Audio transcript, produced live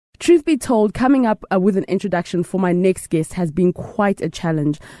Truth be told, coming up with an introduction for my next guest has been quite a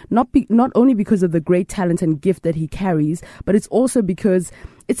challenge. Not only because of the great talent and gift that he carries, but it's also because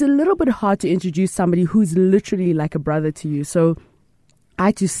it's a little bit hard to introduce somebody who's literally like a brother to you. So I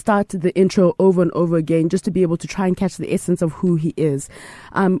had to start the intro over and over again just to be able to try and catch the essence of who he is.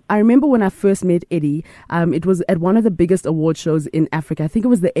 I remember when I first met Eddie, it was at one of the biggest award shows in Africa. I think it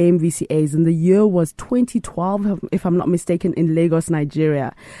was the AMVCAs, and the year was 2012, if I'm not mistaken, in Lagos,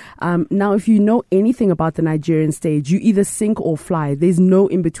 Nigeria. Now, if you know anything about the Nigerian stage, you either sink or fly. There's no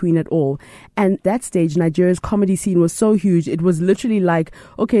in between at all. And that stage, Nigeria's comedy scene was so huge. It was literally like,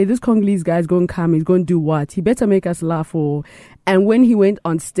 okay, this Congolese guy's going to come. He's going to do what? He better make us laugh. And when he went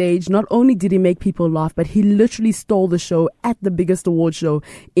on stage, not only did he make people laugh, but he literally stole the show at the biggest award show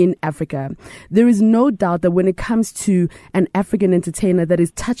in Africa. There is no doubt that when it comes to an African entertainer that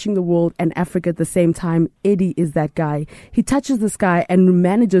is touching the world and Africa at the same time, Eddie is that guy. He touches the sky and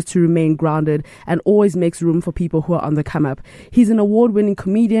manages to remain grounded and always makes room for people who are on the come up. He's an award-winning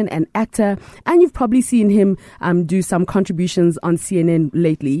comedian and actor, and you've probably seen him do some contributions on CNN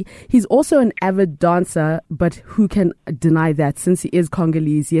lately. He's also an avid dancer, but who can deny that? Since he is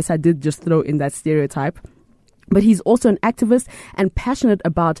Congolese, yes, I did just throw in that stereotype. But he's also an activist and passionate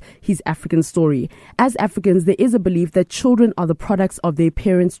about his African story. As Africans, there is a belief that children are the products of their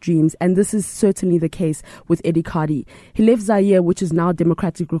parents' dreams, and this is certainly the case with Eddie Cardi. He left Zaire, which is now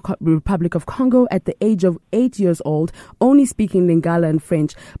Democratic Republic of Congo, at the age of 8 years old, only speaking Lingala and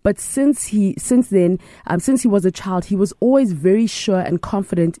French. But since he was a child, he was always very sure and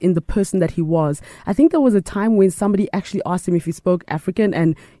confident in the person that he was. I think there was a time when somebody actually asked him if he spoke African,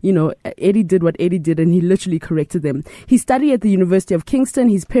 and, Eddie did what Eddie did, and he literally corrected them. He studied at the University of Kingston.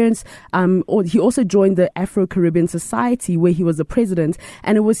 His parents, he also joined the Afro-Caribbean Society, where he was the president.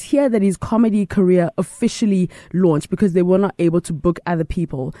 And it was here that his comedy career officially launched, because they were not able to book other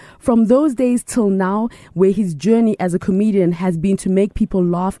people. From those days till now, where his journey as a comedian has been to make people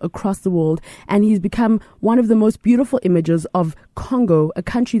laugh across the world. And he's become one of the most beautiful images of Congo, a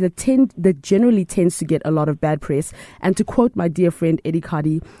country that generally tends to get a lot of bad press. And to quote my dear friend Eddie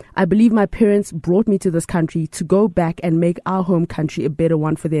Cardi, "I believe my parents brought me to this country to go back and make our home country a better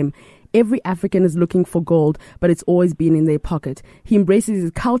one for them. Every African is looking for gold, but it's always been in their pocket." He embraces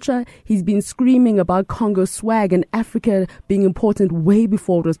his culture. He's been screaming about Congo swag and Africa being important way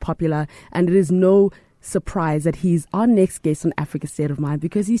before it was popular. And it is no surprise that he's our next guest on Africa State of Mind,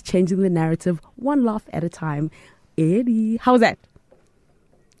 because he's changing the narrative one laugh at a time. Eddie, how's that?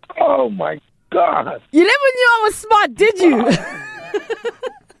 Oh my God. You never knew I was smart, did you?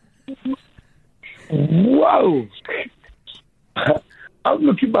 Whoa. I'm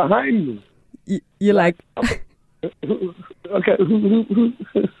looking behind me. You're like... Okay,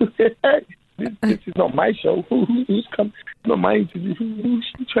 this is not my show. Who's come? Not my interview. Who's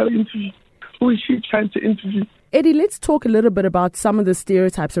she trying to interview? Who is she trying to interview? Eddie, let's talk a little bit about some of the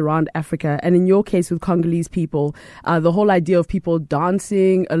stereotypes around Africa, and in your case with Congolese people, the whole idea of people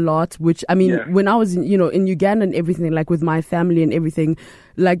dancing a lot, which, I mean, when I was, in Uganda and everything, like with my family and everything,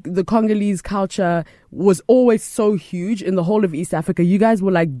 like the Congolese culture was always so huge in the whole of East Africa. You guys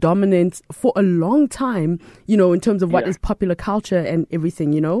were like dominant for a long time, in terms of what is popular culture and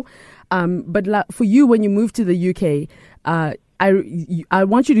everything, But for you, when you moved to the UK, I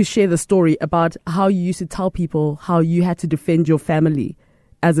want you to share the story about how you used to tell people how you had to defend your family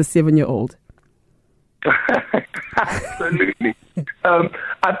as a 7-year-old. Absolutely.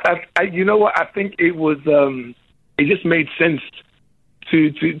 You know what? I think it was. It just made sense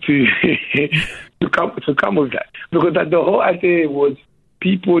to come with that, because the whole idea was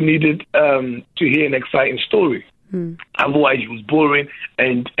people needed to hear an exciting story. Otherwise, it was boring,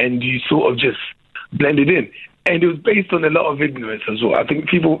 and you sort of just blended in. And it was based on a lot of ignorance as well. I think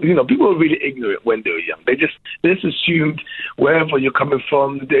people are really ignorant when they're young. They just assumed wherever you're coming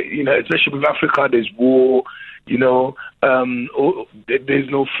from, especially with Africa, there's war, there's no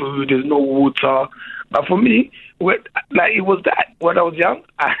food, there's no water. But for me, it was that when I was young.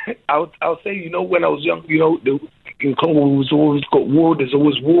 I'll say, when I was young, in Congo, we've always got war. There's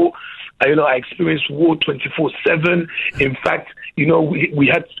always war. I experienced war 24/7. In fact, we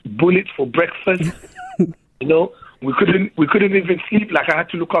had bullets for breakfast. We couldn't even sleep. Like, I had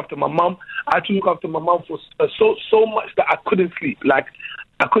to look after my mom. I had to look after my mom for so much that I couldn't sleep. Like,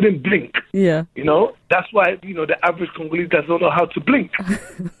 I couldn't blink. Yeah. That's why, the average Congolese doesn't know how to blink,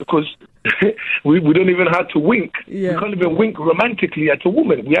 because we don't even know how to wink. Yeah. We can't even wink romantically at a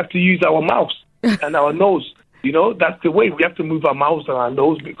woman. We have to use our mouths and our nose. That's the way. We have to move our mouths and our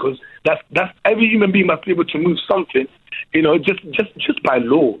nose, because that's every human being must be able to move something. just by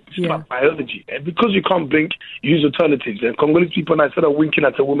law, just by biology. And because you can't blink, use alternatives. And Congolese people, instead of winking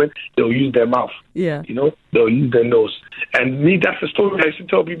at a woman, they'll use their mouth. Yeah. They'll use their nose. And me, that's the story I used to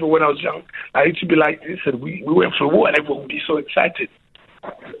tell people when I was young. I used to be like, listen, we went for a war and everyone would be so excited.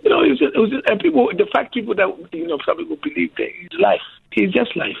 It was just, and people, the fact people that, some people believe that it's life. It's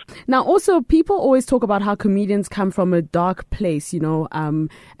just life. Now, also, people always talk about how comedians come from a dark place, and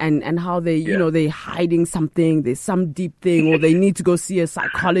how they, they're hiding something, there's some deep thing, or they need to go see a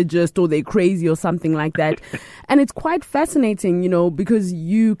psychologist, or they're crazy or something like that. And it's quite fascinating, because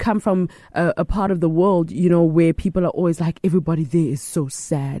you come from a part of the world, where people are always like, everybody there is so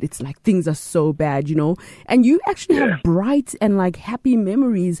sad. It's like things are so bad, and you actually have bright and like happy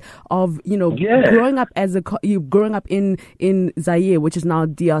memories of, growing up growing up in Zaire, which is now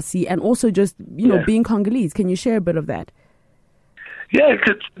DRC, and also just, being Congolese. Can you share a bit of that? Yeah,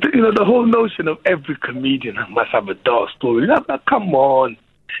 because, the whole notion of every comedian must have a dark story. Come on.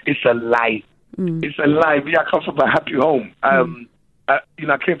 It's a lie. It's a lie. I come from a happy home. I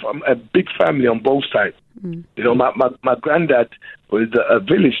came from a big family on both sides. My granddad was a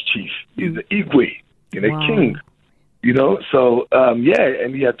village chief. He's the Igwe, king. So,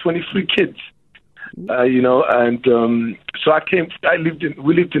 and he had 23 kids. So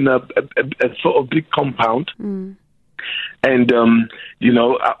we lived in a sort of big compound. And, I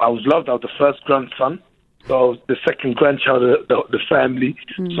was loved. I was the first grandson. So I was the second grandchild of the family.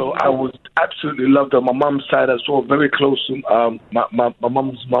 So I was absolutely loved on my mom's side as well, very close to my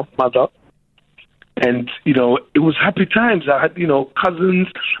mom's mother. And, it was happy times. I had, cousins.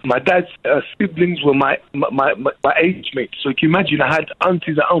 My dad's siblings were my age mates. So you can imagine I had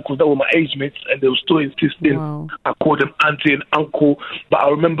aunties and uncles that were my age mates, and they were still insisting. Wow. I called them auntie and uncle. But I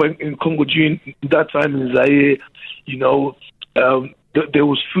remember in Congo during that time in Zaire, there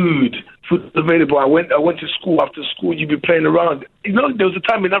was food available. I went to school. After school, you'd be playing around. There was a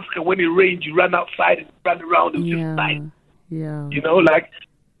time in Africa when it rained, you ran outside and ran around. It was just nice. Yeah.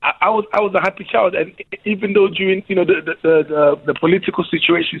 I was a happy child, and even though during the political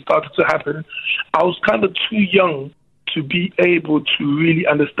situation started to happen, I was kind of too young to be able to really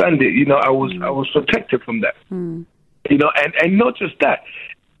understand it. I was protected from that. And not just that,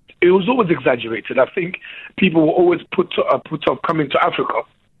 it was always exaggerated. I think people were always put off coming to Africa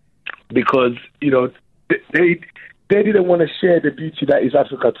because they didn't want to share the beauty that is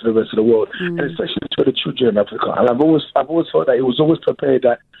Africa to the rest of the world, and especially to the children in Africa. And I've always thought that it was always prepared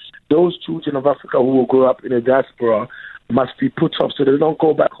that those children of Africa who will grow up in a diaspora must be put off so they don't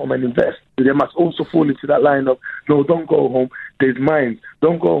go back home and invest. They must also fall into that line of, no, don't go home, there's mines.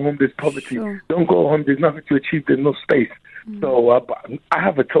 Don't go home, there's poverty. Sure. Don't go home, there's nothing to achieve, there's no space. So I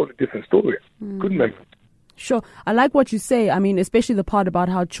have a totally different story. Good memory. Sure. I like what you say. I mean, especially the part about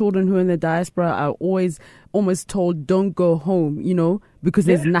how children who are in the diaspora are always almost told, don't go home, because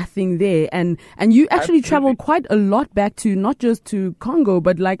there's nothing there. And you actually traveled quite a lot back to, not just to Congo,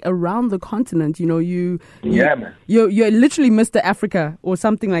 but like around the continent. You're literally Mr. Africa or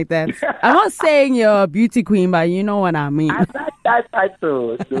something like that. I'm not saying you're a beauty queen, but you know what I mean. I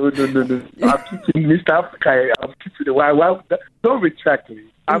No. I'm keeping Mr. Africa. I'm keeping the why. Don't retract me.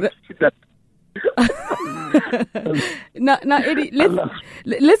 I'm keeping that. now, Eddie,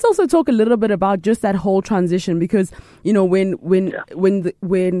 let's also talk a little bit about just that whole transition, because when the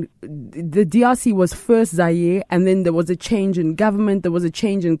DRC was first Zaire, and then there was a change in government, there was a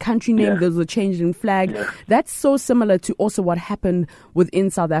change in country name, there was a change in flag. That's so similar to also what happened within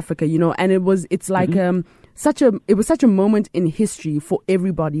South Africa, and it's like it was such a moment in history for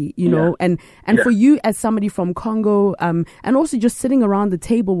everybody, and for you as somebody from Congo, and also just sitting around the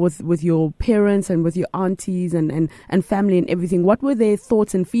table with your parents and with your aunties and family and everything. What were their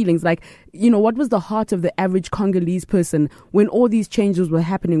thoughts and feelings? Like, what was the heart of the average Congolese person when all these changes were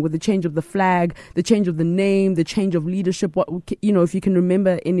happening, with the change of the flag, the change of the name, the change of leadership? What, if you can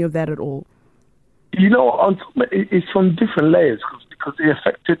remember any of that at all? It's from different layers because it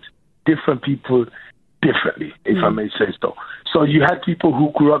affected different people differently, if I may say so. So you had people who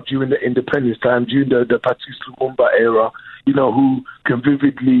grew up during the independence time, during the Patrice Lumumba era, who can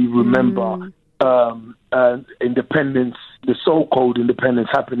vividly remember independence, the so-called independence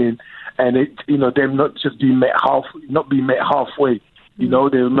happening, and them not being met halfway. They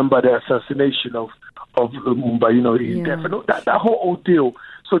remember the assassination of Lumumba. His death, and that whole ordeal.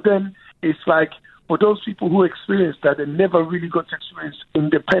 So then it's like, for those people who experienced that, they never really got to experience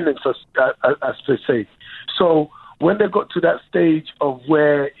independence as per se. So when they got to that stage of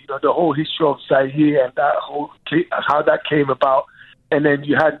where, the whole history of Zaire and that how that came about, and then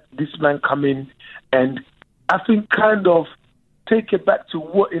you had this man come in and I think kind of take it back to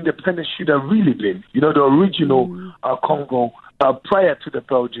what independence should have really been. You know, the original Congo prior to the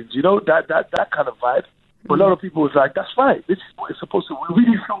Belgians. You know, that kind of vibe. But a lot of people was like, that's right. This is what it's supposed to. We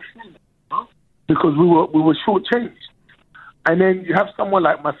really felt free, because we were shortchanged. And then you have someone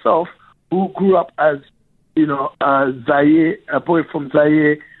like myself who grew up as, you know, Zaire, a boy from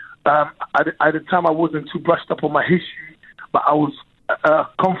Zaire. At the time, I wasn't too brushed up on my history, but I was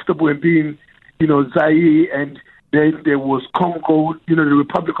comfortable in being, you know, Zaire. And then there was Congo, you know, the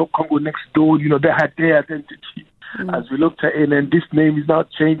Republic of Congo next door. You know, they had their identity. As we looked at it, and this name is now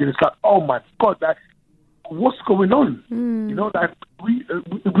changed, and it's like, oh my God, what's going on? You know, that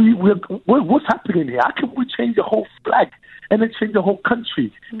what's happening here? How can we change the whole flag and then change the whole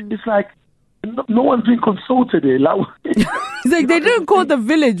country? It's like no one's been consulted here. Like, it's like they didn't call the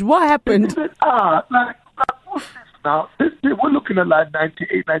village. What happened? Like what's this now? We're looking at like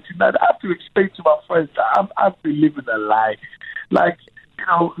 98, 99. I have to explain to my friends that I've been living a lie. Like, you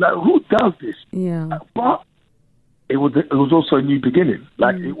know, like who does this? Yeah. But it was also a new beginning.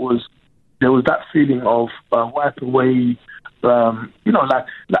 Like there was that feeling of wipe away, you know, like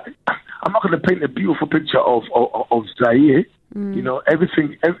I'm not going to paint a beautiful picture of Zaire. You know,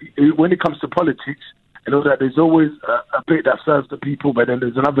 when it comes to politics, you know that there's always a bit that serves the people, but then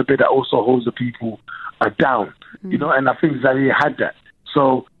there's another bit that also holds the people down. You know, and I think Zaire had that.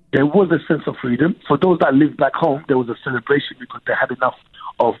 So there was a sense of freedom. For those that lived back home, there was a celebration because they had enough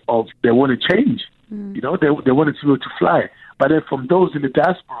of they want to change. You know, they wanted to be able to fly. But then from those in the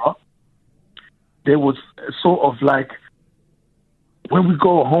diaspora, there was sort of like, when we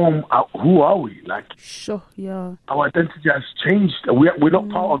go home, who are we? Like, sure, yeah, our identity has changed. We're not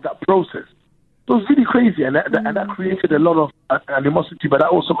part of that process. So it's really crazy, and that created a lot of animosity, but that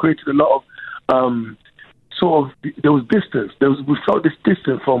also created a lot of sort of, there was distance. We felt this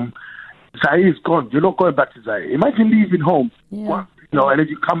distance from Zaire is gone. You're not going back to Zaire. Imagine leaving home, you know, and then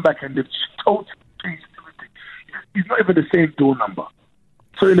you come back and they've totally changed everything. It's not even the same door number.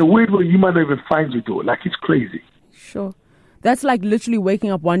 So in a weird way, you might not even find your door. Like, it's crazy. Sure. That's like literally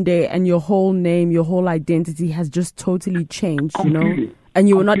waking up one day and your whole name, your whole identity has just totally changed, Completely. you know? And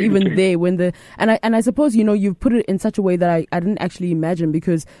you were not even changed. there when and I suppose, you know, you've put it in such a way that I didn't actually imagine,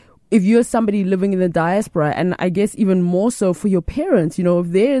 because if you're somebody living in the diaspora, and I guess even more so for your parents, you know, if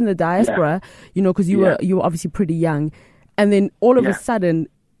they're in the diaspora, you know, because you were obviously pretty young, and then all of a sudden,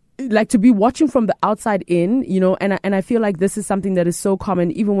 like, to be watching from the outside in, you know, and I feel like this is something that is so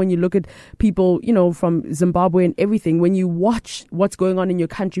common, even when you look at people, you know, from Zimbabwe and everything, when you watch what's going on in your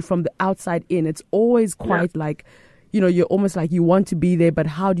country from the outside in, it's always quite like, you know, you're almost like you want to be there, but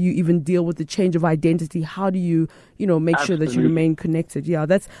how do you even deal with the change of identity? How do you, you know, make sure that you remain connected? Yeah,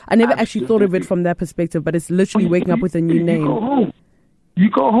 I never actually thought of it from that perspective, but it's literally waking up with a new name. You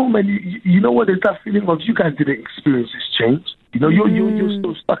go home and you know what? There's that feeling of you guys didn't experience this change. You know, you're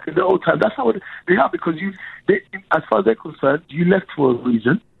still stuck in the old time. That's how they are, because as far as they're concerned, you left for a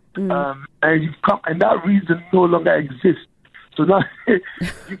reason, and you've come, and that reason no longer exists. So now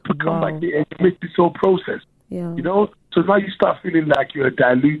you come back here and you make this whole process. Yeah. You know, so now you start feeling like you're a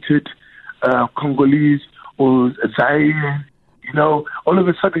diluted Congolese or Zaire. You know, all of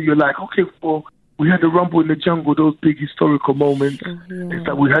a sudden you're like, okay, well, we had the Rumble in the Jungle, those big historical moments. It's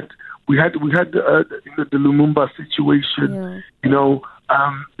like we had the Lumumba situation. You know,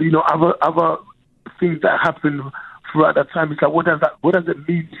 other things that happened throughout that time. It's like, what does it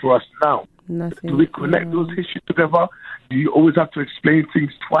mean for us now? Nothing. Do we connect those issues together? Do you always have to explain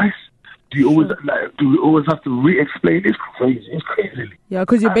things twice? Do we always have to re-explain? It's crazy. It's crazy. Yeah,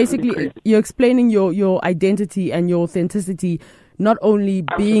 because you're explaining your identity and your authenticity, not only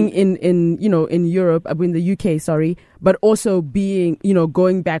being in Europe, in the UK, sorry, but also being, you know,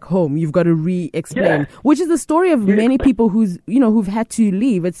 going back home. You've got to re-explain, which is the story of many people who've had to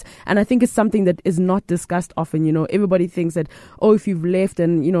leave. And I think it's something that is not discussed often. You know, everybody thinks that, if you've left,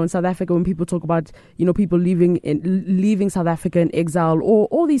 and, you know, in South Africa, when people talk about, you know, people leaving South Africa in exile, or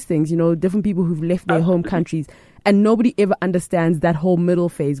all these things, you know, different people who've left their home countries, and nobody ever understands that whole middle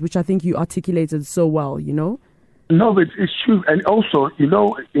phase, which I think you articulated so well, you know? No, but it's true. And also, you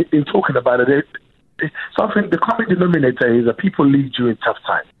know, in talking about it, something, the common denominator is that people leave during tough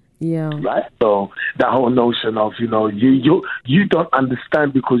times. Yeah. Right? So that whole notion of, you know, you don't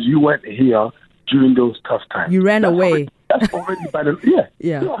understand because you weren't here during those tough times. You ran away. That's already bad enough.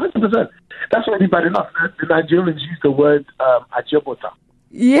 Yeah. 100%. That's already bad enough. The Nigerians use the word ajebota.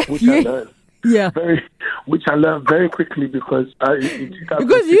 Yeah. Which I learned. Yeah. Which I learned very quickly because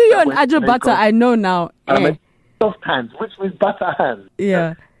because you're an ajebota, I know now. Soft hands, which means butter hands.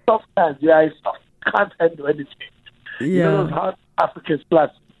 Yeah. Soft hands, soft, can't handle anything. Yeah. You know those hard African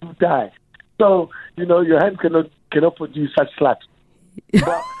flats, you die. So, your hand cannot produce such slaps.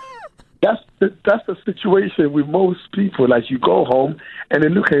 But that's the situation with most people. Like, you go home and they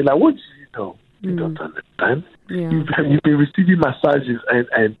look at you like, what do you know? You don't understand. Yeah. You've been receiving massages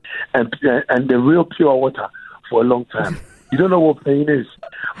and the real pure water for a long time. You don't know what pain is.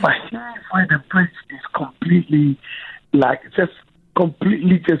 But here's where the bridge is completely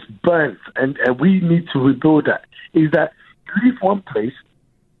burnt, and we need to rebuild that. Is that you leave one place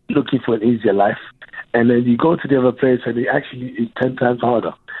looking for an easier life, and then you go to the other place and it actually is 10 times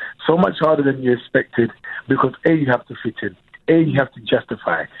harder. So much harder than you expected, because A, you have to fit in. A, you have to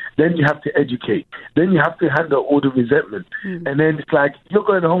justify. Then you have to educate. Then you have to handle all the resentment. And then it's like you're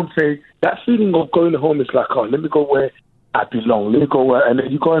going home saying, that feeling of going home is like, oh, let me go where I belong. Let me go where, and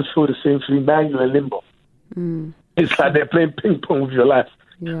then you go and feel the same feeling. Now you're in limbo. It's like they're playing ping pong with your life.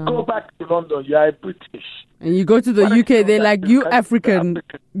 Yeah. Go back to London, you are British. And you go to the UK, they're like, you African,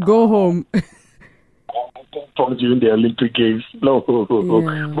 go home. From during the Olympic Games. No,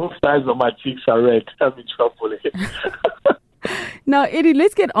 both sides of my cheeks are red. I'm in trouble. Now, Eddie,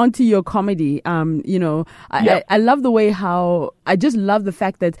 let's get onto your comedy. I love the way how I just love the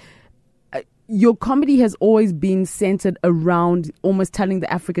fact that your comedy has always been centered around almost telling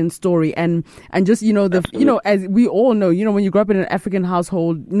the African story, and just as we all know, when you grow up in an African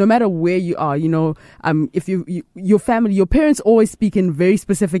household, no matter where you are, if your family, your parents always speak in very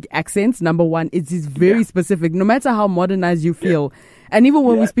specific accents. Number one, it's very specific, no matter how modernized you feel. And even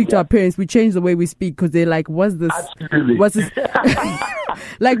when we speak to our parents, we change the way we speak because they're like, what's this? Absolutely. What's this?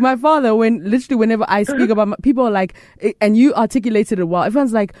 Like my father, whenever I speak about people are like, and you articulated it well,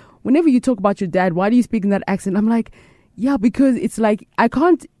 everyone's like, whenever you talk about your dad, why do you speak in that accent? I'm like, yeah, because it's like, I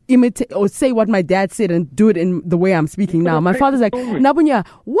can't imitate or say what my dad said and do it in the way I'm speaking now. My father's like, Nabunya,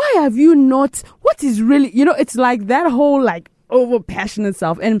 why have you not, what is really, it's like that whole like over passionate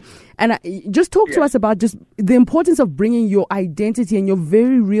self. And just talk to us about just the importance of bringing your identity and your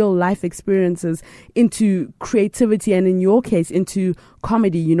very real life experiences into creativity, and in your case, into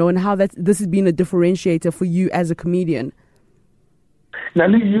comedy, and how this has been a differentiator for you as a comedian. Now,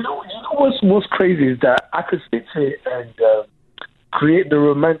 you know what's most crazy is that I could sit here and create the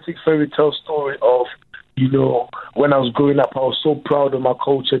romantic fairy tale story of, when I was growing up, I was so proud of my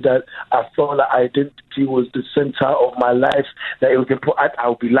culture that I felt like identity was the center of my life, that it was important. I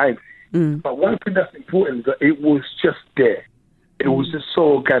would be lying. But one thing that's important is that it was just there. It was just so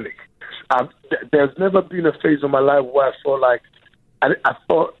organic. There's never been a phase of my life where I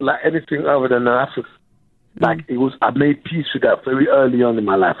felt like anything other than an African. Like I made peace with that very early on in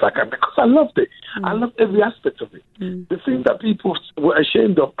my life. Because I loved it. I loved every aspect of it. The things that people were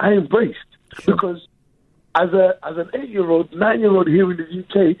ashamed of, I embraced. Sure. Because as an 8-year-old, 9-year-old here in the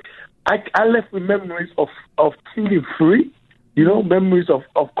UK, I left with memories of feeling free. Memories of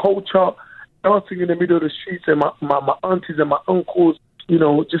culture, dancing in the middle of the streets, and my aunties and my uncles,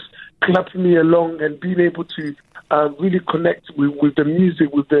 just clapping me along and being able to really connect with the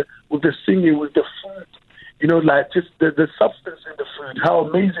music, with the singing, with the food. Just the substance in the food, how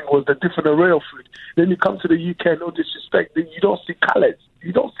amazing was the different array of food. Then you come to the UK, no disrespect, then you don't see colours.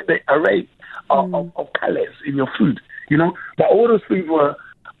 You don't see the array of colours in your food, But all those things were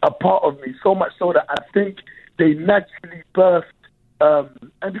a part of me, so much so that I think they naturally birthed.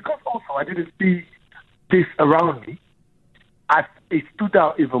 And because also I didn't see this around me, it stood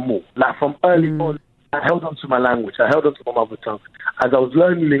out even more. Like from early on, I held on to my language. I held on to my mother tongue. As I was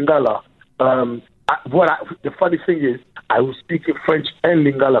learning Lingala, the funny thing is, I was speaking French and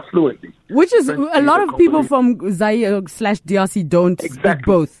Lingala fluently. Which is French, a lot of people from Zaire/DRC don't speak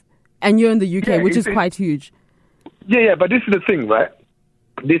both. And you're in the UK, which is quite huge. Yeah, but this is the thing, right?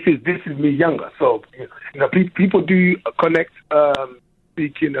 This is me younger. So, people do connect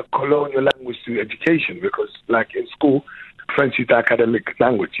speaking a colonial language to education, because, like in school, French is the academic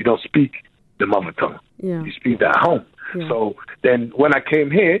language. You don't speak the mother tongue. Yeah. You speak that at home. Yeah. So then when I came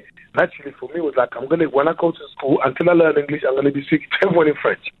here, naturally for me it was like, when I go to school, until I learn English, I'm going to be speaking to everyone in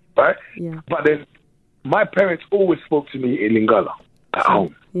French, right? Yeah. But then my parents always spoke to me in Lingala at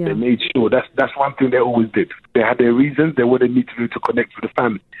home. Yeah. They made sure that's one thing they always did. They had their reasons, they wanted me to do to connect with the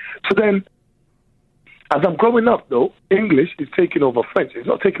family. So then, as I'm growing up though, English is taking over French. It's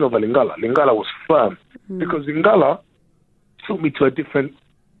not taking over Lingala. Lingala was firm because Lingala took me to a different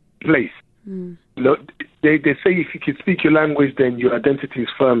place. They say if you can speak your language, then your identity is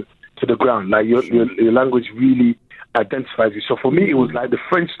firm to the ground. Like your language really identifies you. So for me, it was like the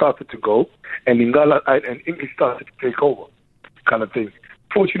French started to go, and Lingala and English started to take over, kind of thing.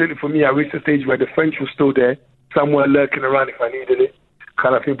 Fortunately for me, I reached a stage where the French was still there, somewhere lurking around if I needed it,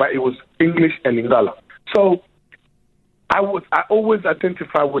 kind of thing. But it was English and Lingala. So I always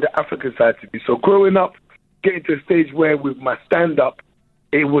identify with the African side to me. So growing up, getting to a stage where with my stand-up,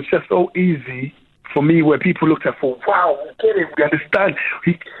 it was just so easy for me where people looked at for, wow, we get it, we understand.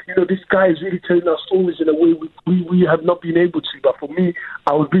 This guy is really telling our stories in a way we have not been able to. But for me,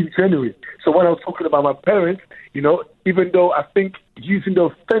 I was being genuine. So when I was talking about my parents, even though I think using the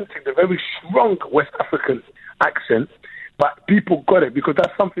authentic, the very strong West African accent, but people got it because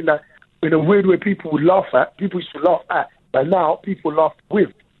that's something that in a weird way people would laugh at, people used to laugh at, but now people laugh with.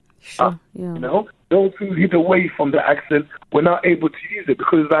 Sure, yeah. Those who hid away from the accent were not able to use it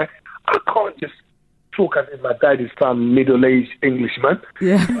because I can't just talk as if my dad is some middle-aged Englishman.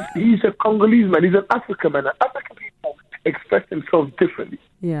 Yeah. He's a Congolese man. He's an African man. And African people express themselves differently.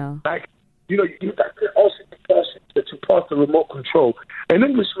 Yeah. Like, you have to also the person to pass the remote control. An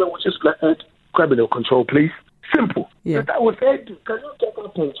Englishman would just like, grab the control, please. Simple. Yeah. That was Ed. Can you get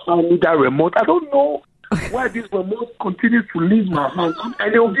up and find me that remote? I don't know why this remote continues to leave my hand,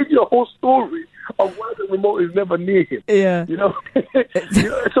 and they'll give you a whole story of why the remote is never near him. Yeah.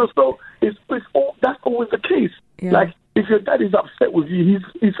 So that's always the case. Yeah. Like if your dad is upset with you,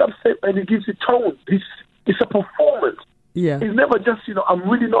 he's upset and he gives you tone. It's a performance. Yeah. It's never just I'm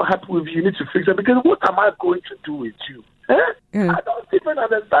really not happy with you. You need to fix it because what am I going to do with you? Yeah. I don't even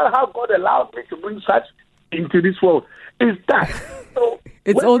understand how God allowed me to bring such into this world. Is that so?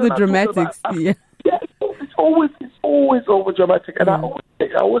 It's all the dramatics. Yeah, it's always over dramatic. And I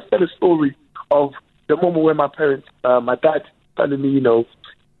always tell a story of the moment when my parents, my dad, telling me,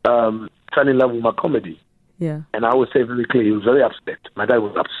 fell in love with my comedy. Yeah. And I always say very clearly, he was very upset. My dad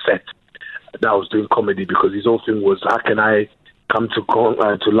was upset that I was doing comedy because his whole thing was, how can I come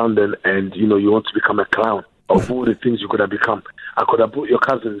to London and you want to become a clown? Of all the things you could have become, I could have put your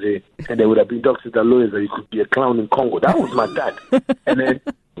cousins here, and they would have been doctors and lawyers, and you could be a clown in Congo. That was my dad. And then,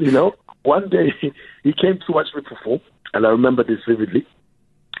 one day he came to watch me perform, and I remember this vividly.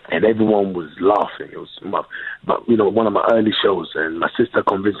 And everyone was laughing. It was, one of my early shows, and my sister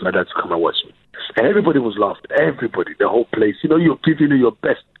convinced my dad to come and watch me. And everybody was laughing. Everybody, the whole place. You're giving your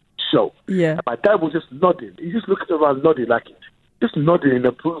best show. Yeah. And my dad was just nodding. He just looked around, nodding just nodding in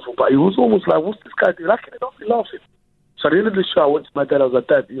approval, but it was almost like, what's this guy doing? I cannot be laughing. So at the end of the show, I went to my dad. I was like,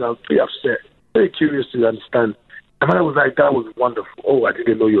 Dad, I was pretty upset, very curious to understand. And my dad was like, that was wonderful. Oh, I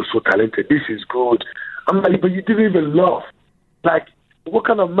didn't know you were so talented. This is good. I'm like, but you didn't even laugh. Like, what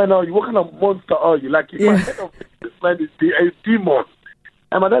kind of man are you? What kind of monster are you? Like, if I don't think this man is a demon.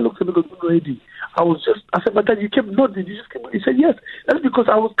 And my dad looked at me and goes, no, Eddie. I said, my dad, you kept nodding. You just kept, he said, yes. That's because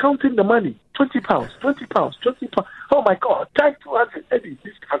I was counting the money. 20 pounds, 20 pounds, 20 pounds. Oh, my God. Thank you, Eddie.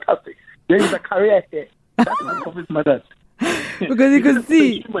 This is fantastic. There is a career here. That's my convinced my dad. Because you could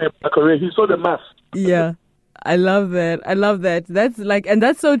see. My career. He saw the math. Yeah. I love that. That's like, and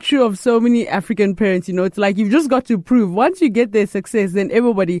that's so true of so many African parents, it's like you've just got to prove once you get their success, then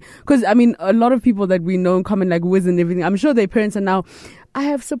everybody, because a lot of people that we know in common, like Wiz and everything, I'm sure their parents are now, I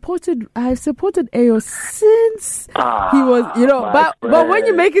have supported Ayo since he was, but when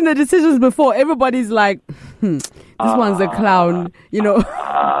you're making the decisions before, everybody's like, this one's a clown,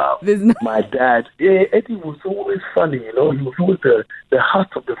 My dad, Eddie was always funny, he was always the heart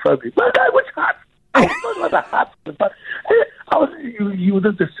of the family. My dad was hot. I was not the heart of the family. He was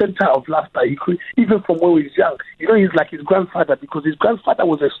at the center of laughter. He could, even from when he was young. He's like his grandfather because his grandfather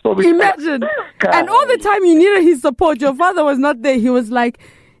was a story. Imagine. And all the time you needed his support. Your father was not there. He was like,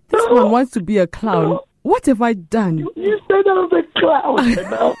 this one wants to be a clown. What have I done? You said I was a clown.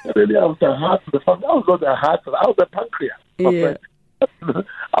 And now really I was the heart of the family. I was not the heart of the, I was the pancreas. Yeah.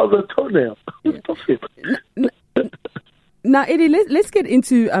 I was a toenail. Now, Eddie, let's get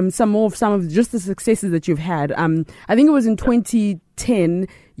into some of just the successes that you've had. I think it was in 2010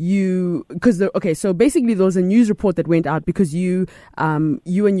 so basically there was a news report that went out because you and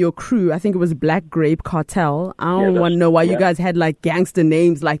your crew, I think it was Black Grape Cartel. I don't want to know why you guys had like gangster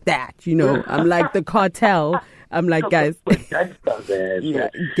names like that. I'm like the cartel. I'm like, guys, gangster, man.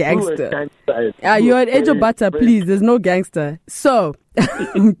 Gangster. You're at Edge of Butter, please. There's no gangster. So,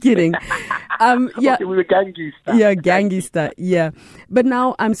 I'm kidding. Yeah, we were gangster. Yeah, gangster. Yeah, but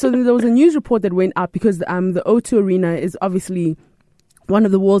now, so there was a news report that went out because the O2 Arena is obviously one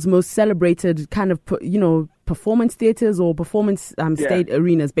of the world's most celebrated kind of performance theaters or performance state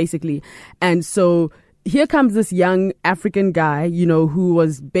arenas, basically, and so. Here comes this young African guy, who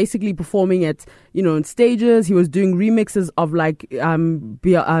was basically performing at, in stages. He was doing remixes of like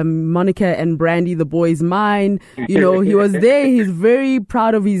Monica and Brandy, The Boy's Mine. He was there. He's very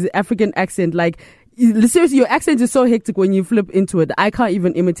proud of his African accent. Like, seriously, your accent is so hectic when you flip into it. I can't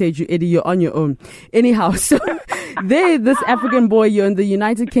even imitate you, Eddie. You're on your own. Anyhow, so this African boy, you're in the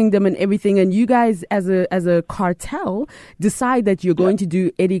United Kingdom and everything, and you guys as a cartel decide that you're going to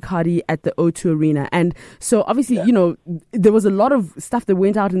do Eddie Cardi at the O2 Arena. And so obviously, there was a lot of stuff that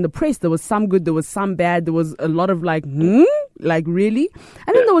went out in the press. There was some good, there was some bad, there was a lot of like really?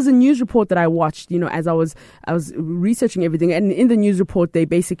 And then there was a news report that I watched, as I was researching everything. And in the news report, they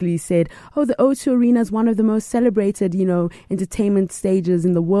basically said, the O2 Arena is one of the most celebrated, entertainment stages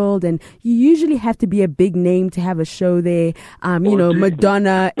in the world. And you usually have to be a big name to have a show there.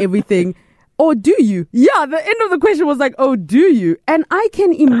 Madonna, everything. Or do you? Yeah, the end of the question was like, do you? And I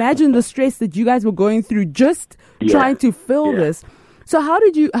can imagine the stress that you guys were going through just trying to fill this. So how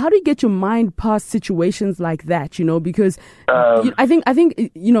do you get your mind past situations like that, because I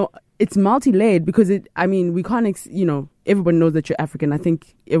think it's multi-layered because we can't, everybody knows that you're African. I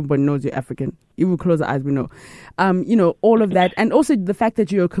think everybody knows you're African. If we close our eyes, we know. All of that. And also the fact that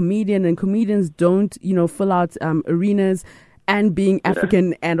you're a comedian and comedians don't, fill out arenas and being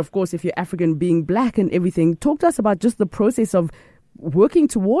African. And of course, if you're African, being black and everything. Talk to us about just the process of working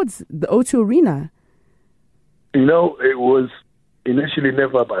towards the O2 Arena. It was initially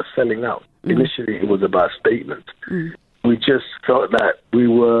never about selling out. Initially, it was about statement. We just felt that we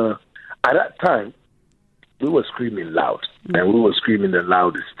were, at that time, we were screaming loud, and we were screaming the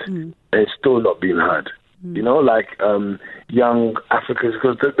loudest, and still not being heard. Young Africans,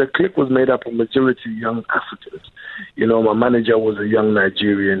 because the clique was made up of majority young Africans. My manager was a young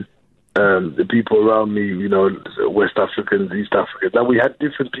Nigerian. The people around me, West Africans, East Africans. Now we had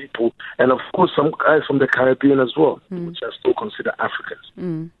different people, and of course some guys from the Caribbean as well, which I still consider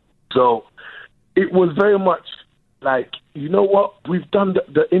Africans. So it was very much like, we've done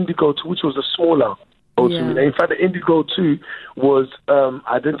the Indigo 2, which was a smaller O2 Arena. In fact, the Indigo 2 was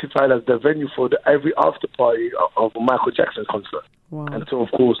identified as the venue for every after party of a Michael Jackson concert. Wow. And so,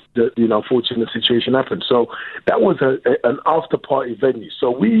 of course, the unfortunate situation happened. So that was an after party venue. So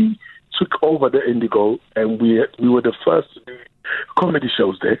we took over the Indigo, and we were the first to do comedy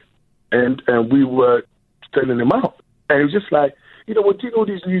shows there, and we were selling them out. And it was just like, we're doing all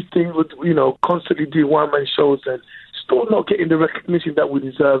these new things with, constantly doing one-man shows and still not getting the recognition that we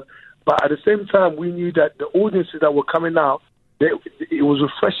deserve. But at the same time, we knew that the audiences that were coming out, it was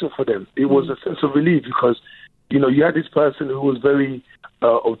refreshing for them. It was a sense of relief because, you had this person who was very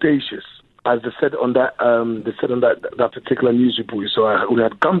audacious, as they said on that that particular news report. So we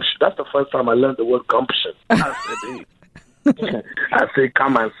had gumption. That's the first time I learned the word gumption. I say,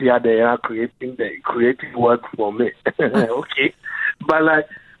 come and see how they are creating work for me. Okay. But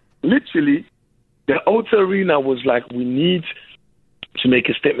literally, the O2 Arena was like, we need to make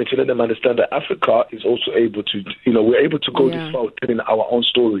a statement to let them understand that Africa is also able to, we're able to go this far telling our own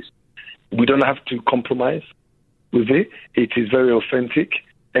stories. We don't have to compromise with it. It is very authentic.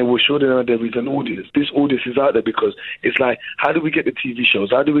 And we're sure that there is an audience. This audience is out there because it's like, how do we get the TV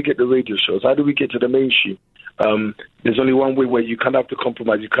shows? How do we get the radio shows? How do we get to the mainstream? There's only one way where you can't have to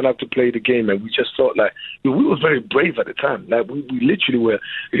compromise. You can't have to play the game. And we just felt like we were very brave at the time. Like we literally were,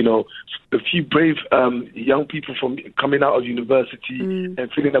 a few brave young people from coming out of university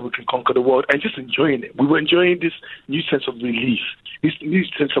and feeling that we can conquer the world and just enjoying it. We were enjoying this new sense of relief, this new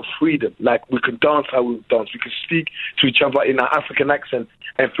sense of freedom. Like we could dance how we would dance. We could speak to each other in our African accent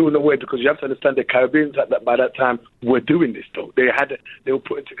and feel no way, because you have to understand the Caribbeans by that time were doing this though. They were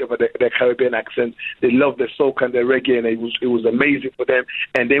putting together their Caribbean accent. They loved their soca and their reggae, and it was amazing for them.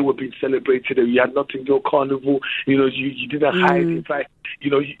 And they were being celebrated. You had Notting Hill Carnival. You didn't hide. In fact,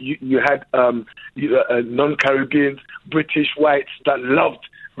 you had non-Caribbeans, British whites that loved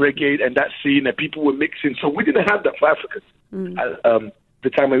reggae and that scene, and people were mixing. So we didn't have that for Africans. The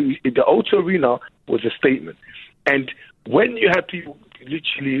time the O2 Arena was a statement, and when you had people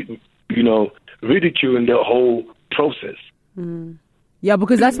literally, ridiculing the whole process. Yeah,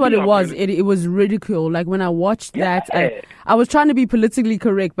 because that's what it was. It was ridicule. Like when I watched that, I was trying to be politically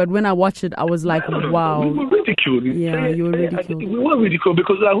correct, but when I watched it, I was like, wow. We were ridiculed. Yeah, you were ridiculed. We were ridiculed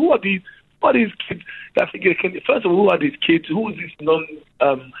because who are these kids that figure? First of all, who are these kids? Who is this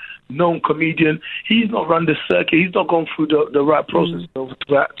known comedian? He's not run the circuit. He's not gone through the right process to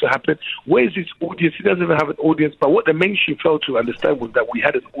happen. Where is this audience? He doesn't even have an audience. But what the mainstream failed to understand was that we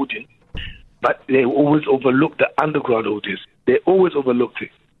had an audience, but they always overlooked the underground audience. They always overlooked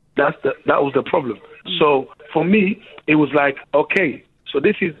it. That was the problem. So for me, it was like, okay, so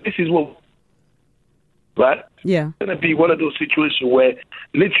this is what, right? Yeah. It's going to be one of those situations where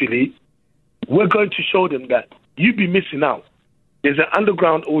literally we're going to show them that you'd be missing out. There's an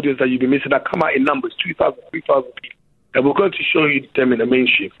underground audience that you'll be missing that come out in numbers, 2,000, 3,000 people. And we're going to show you them in the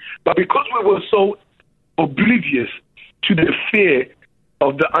mainstream. But because we were so oblivious to the fear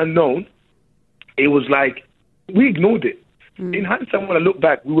of the unknown, it was like we ignored it. In hindsight, when I look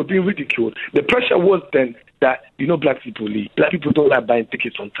back, we were being ridiculed. The pressure was then that, black people leave. Black people don't like buying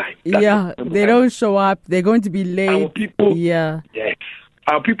tickets on time. They don't show up. They're going to be late. Our people, yes.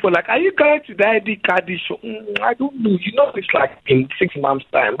 Our people are like, are you going to the ID card issue? I don't know. It's like in 6 months'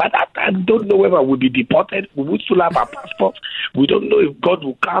 time. But I don't know whether we'll be deported. We will still have our passport. We don't know if God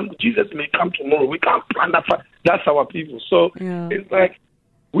will come. Jesus may come tomorrow. We can't plan that. That's our people. So it's like,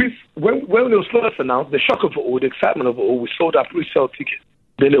 when it was first announced, the shock of it all, the excitement of it all, we sold our pre-sale tickets.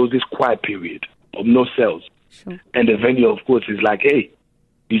 Then there was this quiet period of no sales. Sure. And the venue, of course, is like, hey,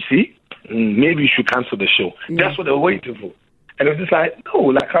 you see, maybe you should cancel the show. Yeah. That's what they were waiting for. And it was just like, no,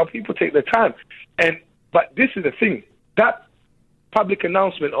 like how people take their time. But this is the thing. That public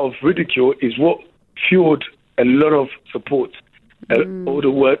announcement of ridicule is what fueled a lot of support. All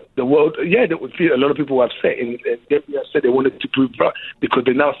the world, there would feel a lot of people were upset, and they said they wanted to prove because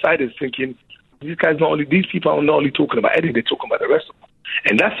they now sided thinking these people are not only talking about Eddie, they're talking about the rest of them.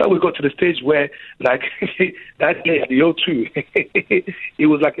 And that's how we got to the stage where, like, that day at the O2, it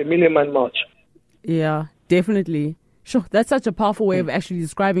was like a 1 million man march. Yeah, definitely. Sure, that's such a powerful way of actually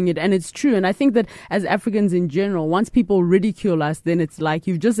describing it, and it's true. And I think that as Africans in general, once people ridicule us, then it's like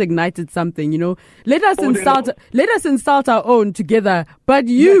you've just ignited something. Let us insult our own together. But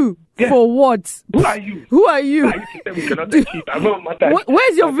you, for what? Who are you? We cannot achieve.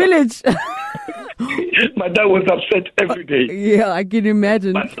 Where's your village? My dad was upset every day. Yeah, I can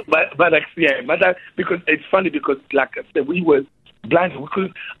imagine. But because it's funny because, like I said, we were blind.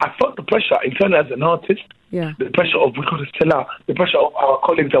 I felt the pressure internally as an artist. Yeah. The pressure of we got to sell out. The pressure of our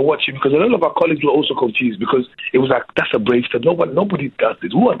colleagues are watching because a lot of our colleagues were also confused because it was like that's a brave step. Nobody does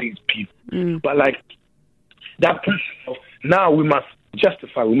this. Who are these people? But like that pressure of now we must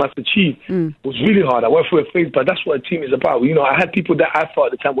justify, we must achieve was really hard. I went through a phase, but that's what a team is about. I had people that I thought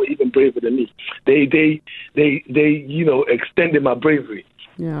at the time were even braver than me. They extended my bravery.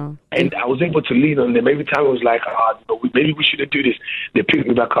 Yeah. And I was able to lean on them every time. It was like, maybe we shouldn't do this. They picked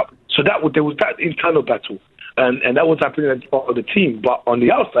me back up. So there was that internal battle, and that was happening as part of the team. But on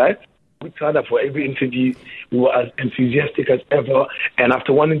the outside, we turned up for every interview. We were as enthusiastic as ever. And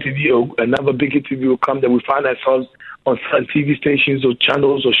after one interview, another big interview will come. Then we find ourselves on certain TV stations or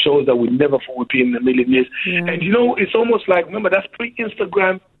channels or shows that we never thought would be in a million years. Yeah. And it's almost like, remember, that's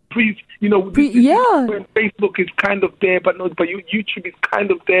pre-Instagram. When Facebook is kind of there, but YouTube is kind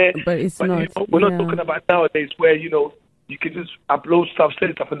of there. But it's not. We're not talking about nowadays where, you can just upload stuff,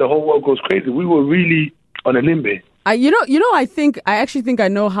 say stuff, and the whole world goes crazy. We were really on a limb there. I actually think I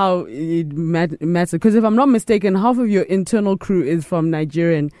know how it matters. Because if I'm not mistaken, half of your internal crew is from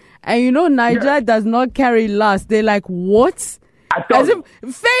Nigerian. And Niger does not carry last. They're like, what? As if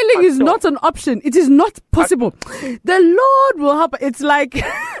failing is not an option. It is not possible. The Lord will help. It's like,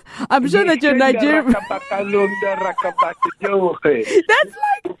 I'm sure that you're Nigerian. That's like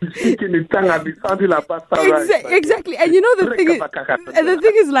exactly. And the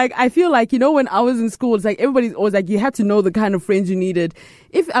thing is, like, I feel like, when I was in school, it's like everybody's always like, you had to know the kind of friends you needed.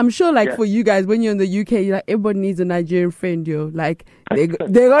 I'm sure, like, for you guys, when you're in the UK, you're like, everybody needs a Nigerian friend, yo. Like,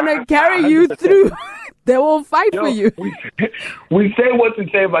 they're gonna carry you through. They will fight for you. We say what to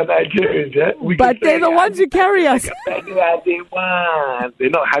say about Nigerians, but they're the ones who carry us. They're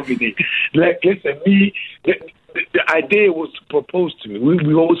not having it. Like, listen, the idea was proposed to me.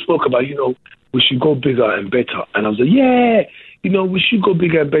 We always spoke about, we should go bigger and better. And I was like, we should go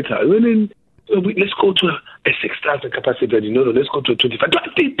bigger and better. And then let's go to a 6,000 capacity. Let's go to a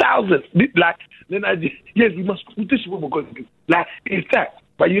 20,000. Like, then we must. This is what we're going to do. Like, in fact,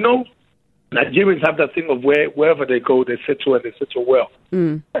 but Nigerians have that thing of wherever they go, they settle and they settle well.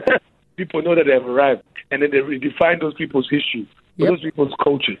 People know that they have arrived, and then they redefine those people's history, those people's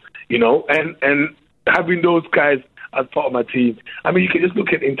culture, and having those guys as part of my team. I mean, you can just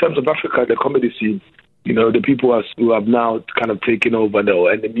look at in terms of Africa, the comedy scene. The people who have now kind of taken over and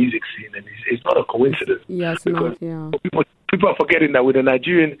the music scene, and it's not a coincidence. Yes, because not. People are forgetting that with the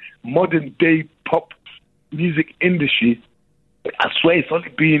Nigerian modern day pop music industry. I swear it's only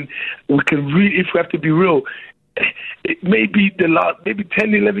been, we can really, if we have to be real, it may be the last, maybe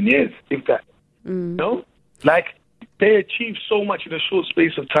 10, 11 years, if that. Like, they achieved so much in a short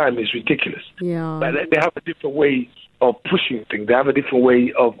space of time, it's ridiculous. Yeah. Like, they have a different way of pushing things. They have a different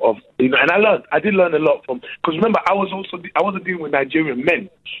way of and I did learn a lot from, because remember, I wasn't dealing with Nigerian men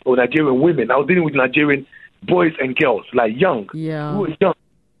or Nigerian women. I was dealing with Nigerian boys and girls, like young. Yeah. We were young.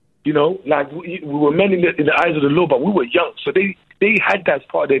 Like we were men in the eyes of the law, but we were young. So they had that as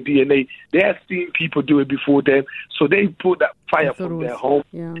part of their DNA. They had seen people do it before them. So they put that fire from their home.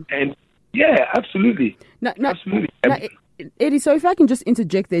 Yeah. And absolutely. Absolutely. Eddie, so if I can just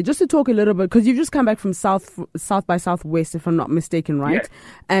interject there, just to talk a little bit, because you've just come back from South by Southwest, if I'm not mistaken, right? Yeah.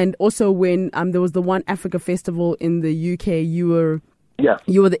 And also when there was the One Africa Festival in the UK, you were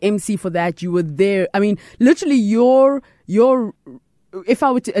the MC for that. You were there. I mean, literally, your if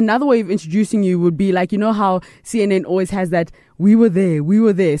I were to, another way of introducing you would be like, you know how CNN always has that, we were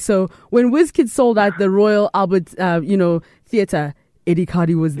there. So when WizKid sold out the Royal Albert, Theatre, Eddie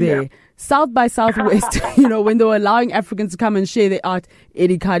Cardi was there. Yeah. South by Southwest, when they were allowing Africans to come and share their art,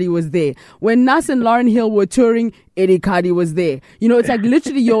 Eddie Cardi was there. When Nas and Lauryn Hill were touring, Eddie Cardi was there. It's like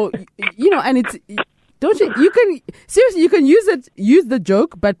literally and it's, don't you can use the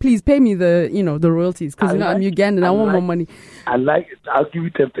joke, but please pay me the royalties, because I'm Ugandan. I want more money. I like it. I'll give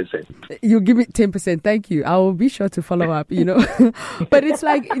you 10%. You'll give me 10%. Thank you. I will be sure to follow up, But it's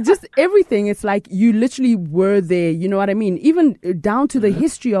like just everything. It's like you literally were there. You know what I mean? Even down to the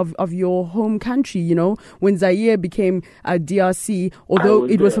history of your home country, when Zaire became a DRC, although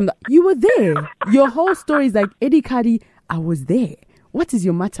it was you were there. Your whole story is like, Eddie Cardi, I was there. What is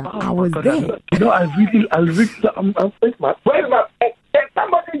your matter? I was there. I'm where's my pen?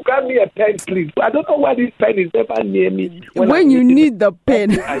 Somebody grab me a pen, please. I don't know why this pen is never near me. When you need the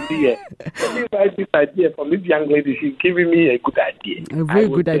pen. Idea. Let me write this idea from this young lady. She's giving me a good idea. A very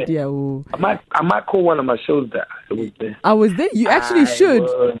good idea. Oh. I might call one of my shows that I was there. You actually should.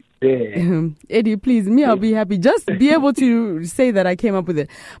 Eddie, please, I'll be happy. Just be able to say that I came up with it.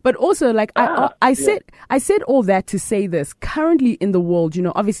 But also, like, I said all that to say this. Currently in the world,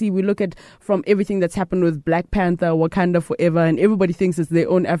 obviously we look at from everything that's happened with Black Panther, Wakanda Forever, and everybody thinks it's their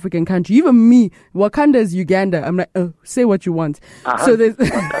own African country. Even me, Wakanda is Uganda. I'm like, say what you want. So there's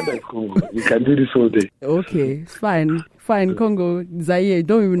Wakanda is cool. You can do this all day. Okay, fine. Congo, Zaire,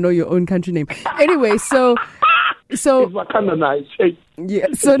 don't even know your own country name. Anyway, so yeah.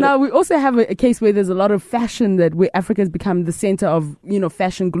 So now we also have a case where there's a lot of fashion where Africa has become the center of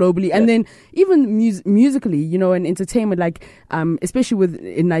fashion globally, and then even musically, and entertainment, like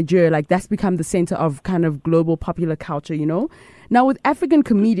especially in Nigeria, like that's become the center of kind of global popular culture. Now with African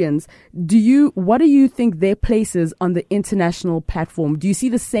comedians, what do you think their place is on the international platform? Do you see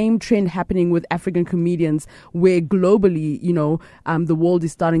the same trend happening with African comedians where globally, the world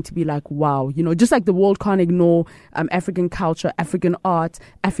is starting to be like, wow, just like the world can't ignore African culture, African art,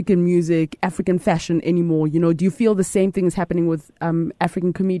 African music, African fashion anymore? Do you feel the same thing is happening with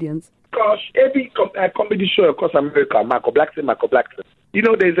African comedians? Gosh, every comedy show across America, Michael Blackson.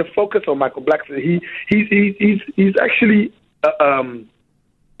 There's a focus on Michael Blackson. He's actually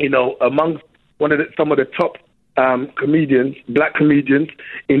amongst some of the top comedians, black comedians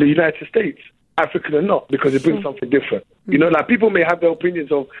in the United States, African or not, because it brings something different. Like people may have their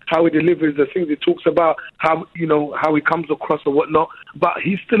opinions of how he delivers the things he talks about, how he comes across or whatnot, but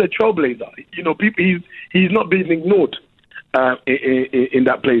he's still a trailblazer. He's not being ignored in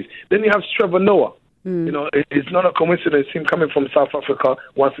that place. Then you have Trevor Noah. It's not a coincidence him coming from South Africa.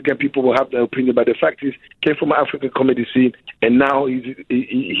 Once again, people will have their opinion, but the fact is, came from an African comedy scene, and now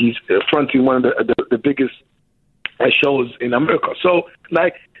he's fronting one of the biggest shows in America. So,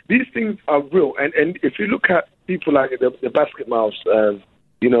 like, these things are real, and if you look at people like the Basket Mouse, the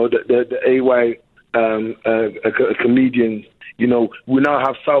AY comedians. We now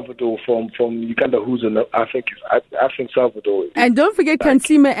have Salvador from Uganda, who's I think Salvador. And don't forget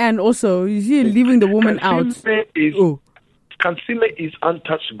Kansime Ann also. You see, leaving the woman out. Kansime is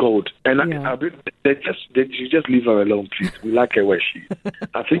untouched gold, and you just leave her alone, please. We like her where she is.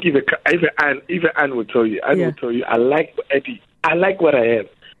 I think even Ann will tell you. Will tell you. I like Eddie. I like what I am.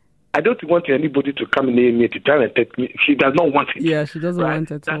 I don't want anybody to come near me to try and take me. She does not want it. Yeah, she doesn't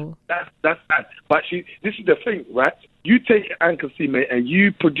want it at all. That's that. But this is the thing, right? You take Ann Kansime and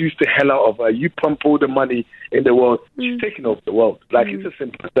you produce the hell out of her. You pump all the money in the world. She's taking over the world. Like, it's as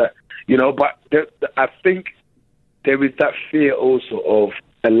simple as that. But I think there is that fear also of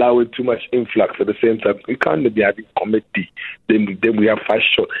allowing too much influx at the same time. We can't be having comedy. Then we have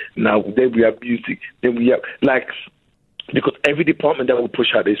fashion. Now, then we have music. Then we have, because every department that we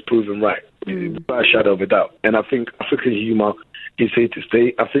push out is proven right, by a shadow of a doubt. And I think African humor is here to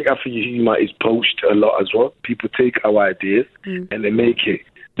stay. I think African humor is poached a lot as well. People take our ideas and they make it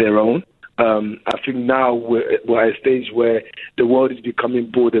their own. I think now we're at a stage where the world is becoming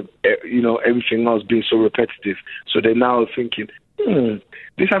bored of everything else being so repetitive. So they're now thinking,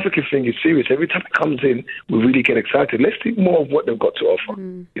 this African thing is serious. Every time it comes in, we really get excited. Let's think more of what they've got to offer.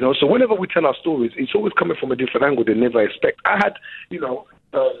 So whenever we tell our stories, it's always coming from a different angle they never expect. I had, it's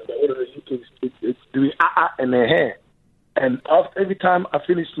doing in their hair. And every time I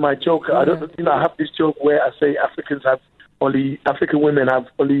finish my joke, I have this joke where I say Africans have only African women have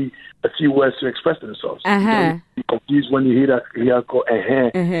only a few words to express themselves. You're confused when you hear that. You go,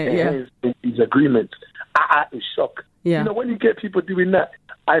 is agreement. Is shock. Yeah. When you get people doing that,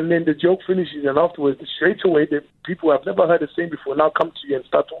 and then the joke finishes, and afterwards, straight away, the people who have never heard the same before now come to you and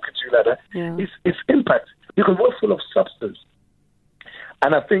start talking to you like that. Yeah. It's impact, because we're full of substance.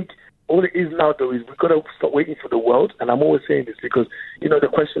 And I think all it is now, though, is we've got to stop waiting for the world. And I'm always saying this because, the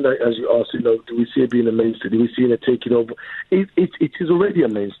question that, as you asked, do we see it being a mainstay? Do we see it taking over? It is already a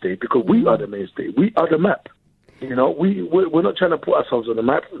mainstay, because we are the mainstay. We are the map. We're not trying to put ourselves on the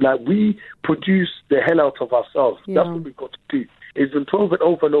map. Like, we produce the hell out of ourselves. Yeah. That's what we've got to do. It's been proven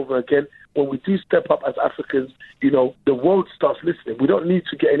over and over again. When we do step up as Africans, the world starts listening. We don't need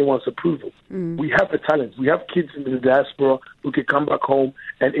to get anyone's approval. We have the talent. We have kids in the diaspora who can come back home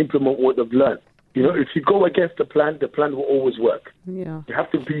and implement what they've learned. If you go against the plan will always work. Yeah. You have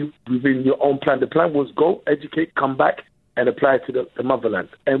to be within your own plan. The plan was go, educate, come back, and apply it to the motherland.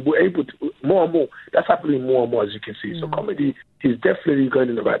 And we're able to, more and more, that's happening more and more, as you can see. So comedy is definitely going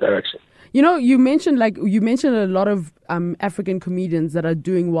in the right direction. You mentioned a lot of African comedians that are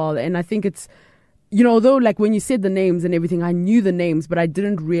doing well, and I think it's, although like when you said the names and everything, I knew the names, but I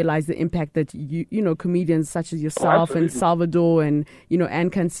didn't realize the impact that comedians such as yourself and Salvador and Anne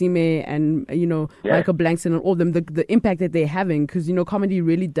Kansime and Michael Blankson and all of them, the impact that they're having, because comedy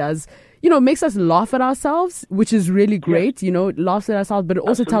really does makes us laugh at ourselves, which is really great. Laughs at ourselves, but it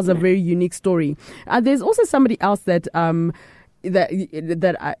also tells a very unique story. There's also somebody else that I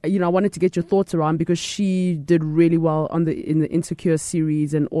wanted to get your thoughts around, because she did really well in the Insecure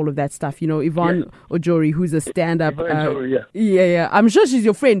series and all of that stuff. Yvonne Ojori, who's a stand-up. Yeah. I'm sure she's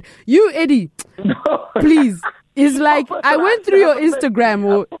your friend. You, Eddie, please. It's like I went through your Instagram.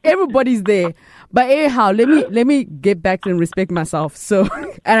 Or everybody's there. But anyhow, let me get back and respect myself. So,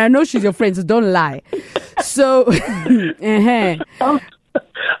 and I know she's your friend, so don't lie. So, I've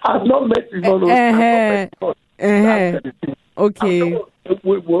not met Yvonne. Okay.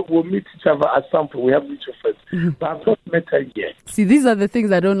 We'll meet each other at some point. We have mutual friends, but I've not met her yet. See, these are the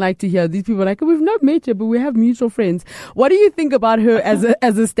things I don't like to hear. These people are like, we've not met her, but we have mutual friends. What do you think about her as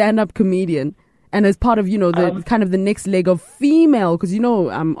a stand-up comedian? And as part of, the kind of the next leg of female, because,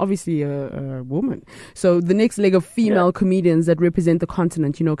 I'm obviously a woman. So the next leg of female comedians that represent the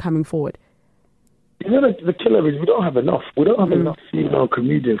continent, coming forward. The killer is we don't have enough. We don't have enough female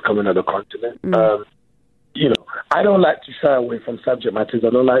comedians coming out of the continent. I don't like to shy away from subject matters. I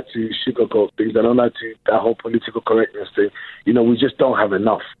don't like to sugarcoat things. I don't like to that whole political correctness thing. We just don't have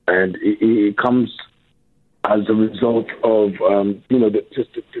enough. And it comes as a result of, the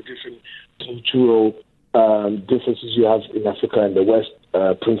different cultural differences you have in Africa and the West,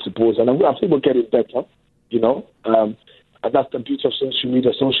 principles. And I think we're getting better, and that's the beauty of social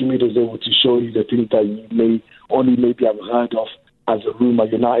media. Social media is able to show you the things that you may only maybe have heard of as a rumor.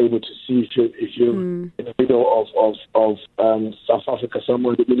 You're not able to see if you're in the middle of South Africa,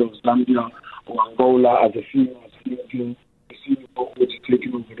 somewhere in the middle of Zambia or Angola as a female, you see the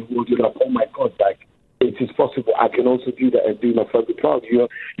taking over the world. You're like, oh my God, like, it is possible. I can also do that and do my family proud. You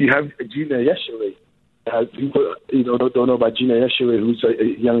have Gina Yeshere. People don't know about Gina Yeshere, who's a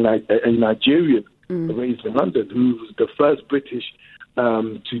young Nigerian raised in London, who was the first British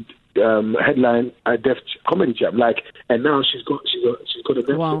to headline a Def Comedy Jam. And now she's got a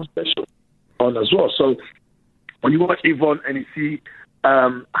Netflix special on as well. So when you watch Yvonne and you see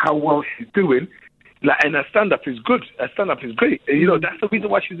how well she's doing, and her stand-up is good. Her stand-up is great. And, that's the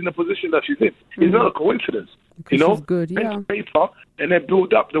reason why she's in the position that she's in. It's not a coincidence. She's good, yeah. Paper, and then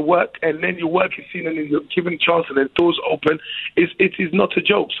build up the work, and then your work is seen, and then you're given a chance, and then doors open. It is not a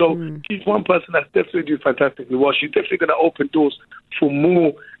joke. So she's one person that's definitely doing fantastically well. She's definitely going to open doors for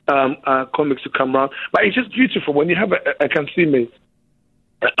more comics to come around. But it's just beautiful when you have a Kansime,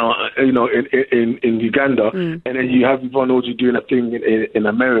 in Uganda, and then you have Yvonne Oji doing a thing in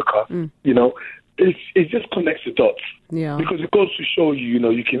America, It just connects the dots. Yeah. Because it goes to show you,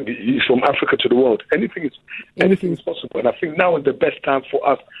 you can be from Africa to the world. Anything is possible. And I think now is the best time for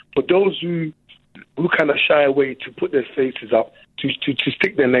us, for those who kind of shy away, to put their faces up, to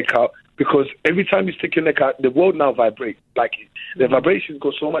stick their neck out. Because every time you stick your neck out, the world now vibrates. Like, the vibrations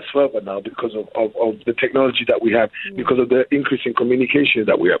go so much further now because of the technology that we have, because of the increase in communication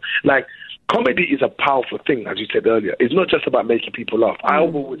that we have. Like, comedy is a powerful thing, as you said earlier. It's not just about making people laugh. I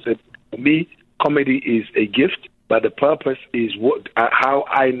always said, for me, comedy is a gift, but the purpose is how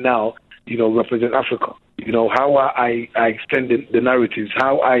I now, represent Africa. How I extend the narratives,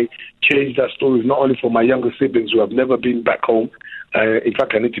 how I change that story, not only for my younger siblings who have never been back home. In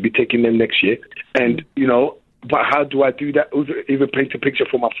fact, I need to be taking them next year. And, but how do I do that? Even paint a picture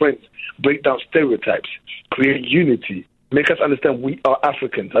for my friends, break down stereotypes, create unity, make us understand we are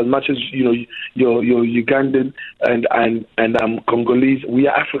Africans as much as you're Ugandan and I'm Congolese. We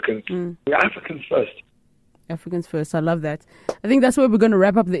are Africans. We are Africans first. Africans first. I love that. I think that's where we're going to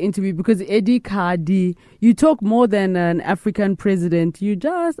wrap up the interview because Eddie Khadi, you talk more than an African president. I'm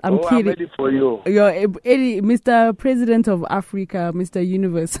kidding. I'm ready for you. You're Eddie, Mr. President of Africa, Mr.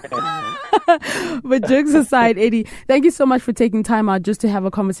 Universe. But jokes aside, Eddie, thank you so much for taking time out just to have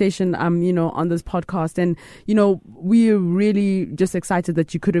a conversation, on this podcast. And, we're really just excited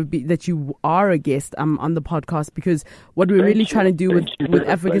that you are a guest on the podcast because what we're really trying to do with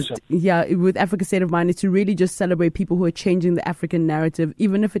Africa's State of Mind is to really just celebrate people who are changing the African narrative,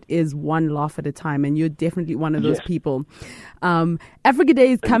 even if it is one laugh at a time. And you're definitely one of those people. Africa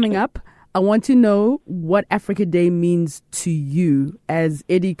Day is coming up. I want to know what Africa Day means to you as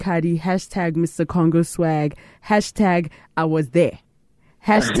Eddie Khadi, hashtag Mr. Congo Swag, hashtag I was there.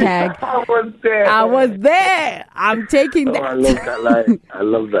 Hashtag I was there. I'm taking that. I love that line. I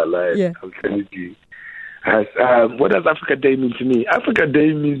love that line. Yeah. I'm telling you. What does Africa Day mean to me? Africa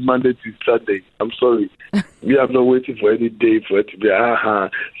Day means Monday to Sunday. I'm sorry. We are not waiting for any day for it to be,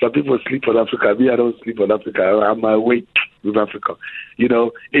 Some people sleep on Africa. Me, I don't sleep on Africa. I'm awake with Africa.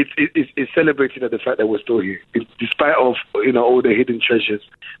 It's celebrating the fact that we're still here. Despite of, all the hidden treasures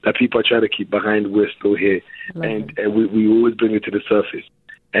that people are trying to keep behind, we're still here. And we always bring it to the surface.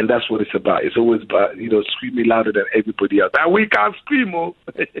 And that's what it's about. It's always about, screaming louder than everybody else. And we can't scream more.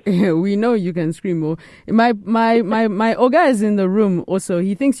 We know you can scream more. My Oga is in the room also.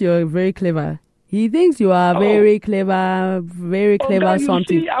 He thinks you're very clever. He thinks you are very clever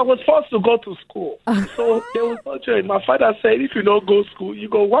something. See, I was forced to go to school. So there was no choice. My father said, if you don't go to school, you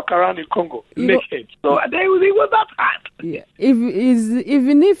go walk around in Congo naked. So it was that hard. Yeah.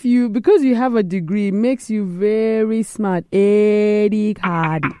 Because you have a degree, it makes you very smart. Eddie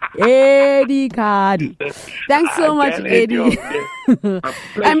Khadi. Thanks so much, Eddie.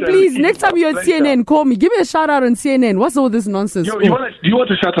 And please, next time you're at CNN, call me. Give me a shout out on CNN. What's all this nonsense? Do you want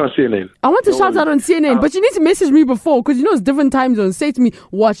to shout out on CNN? I want to shout out on CNN, but you need to message me before because it's different time zones. Say to me,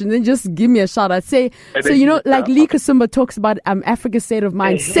 watch, and then just give me a shout out. Say, like Lee Kasumba talks about Africa's State of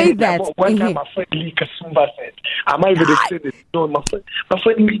Mind. Say that. One time my friend Lee Kasumba said, I might even say this. No, my friend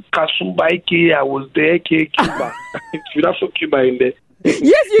Lee Kasumba, I was there, Cuba. You have some Cuba in there.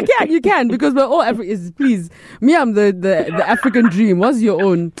 Yes, you can, because we're all Africans. Please, me, I'm the African dream. What's your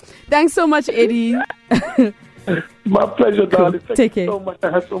own? Thanks so much, Eddie. My pleasure, darling. Cool. Take care. So much.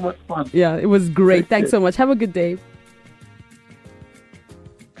 I had so much fun. Yeah, it was great. Thanks so much. Have a good day.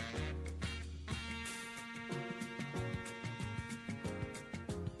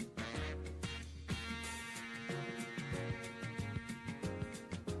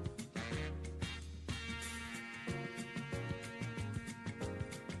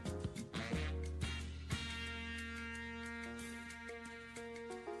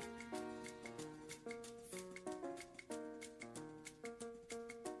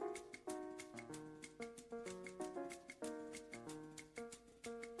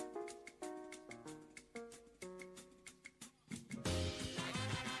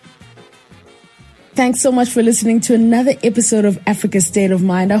 Thanks so much for listening to another episode of Africa's State of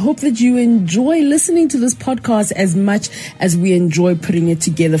Mind. I hope that you enjoy listening to this podcast as much as we enjoy putting it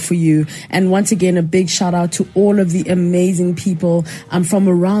together for you. And once again, a big shout out to all of the amazing people from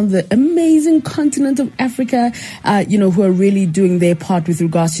around the amazing continent of Africa, who are really doing their part with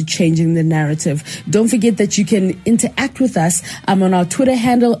regards to changing the narrative. Don't forget that you can interact with us on our Twitter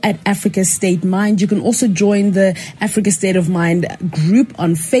handle at Africa State Mind. You can also join the Africa State of Mind group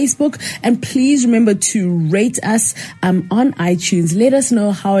on Facebook. And please remember to rate us on iTunes. Let us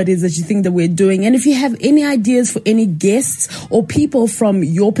know how it is that you think that we're doing. And if you have any ideas for any guests or people from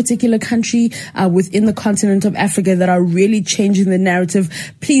your particular country within the continent of Africa that are really changing the narrative,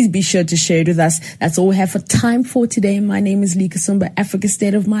 please be sure to share it with us. That's all we have for time for today. My name is Lee Kasumba. Africa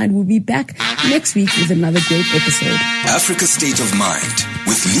State of Mind. We'll be back next week with another great episode. Africa State of Mind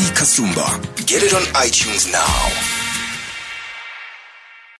with Lee Kasumba. Get it on iTunes now.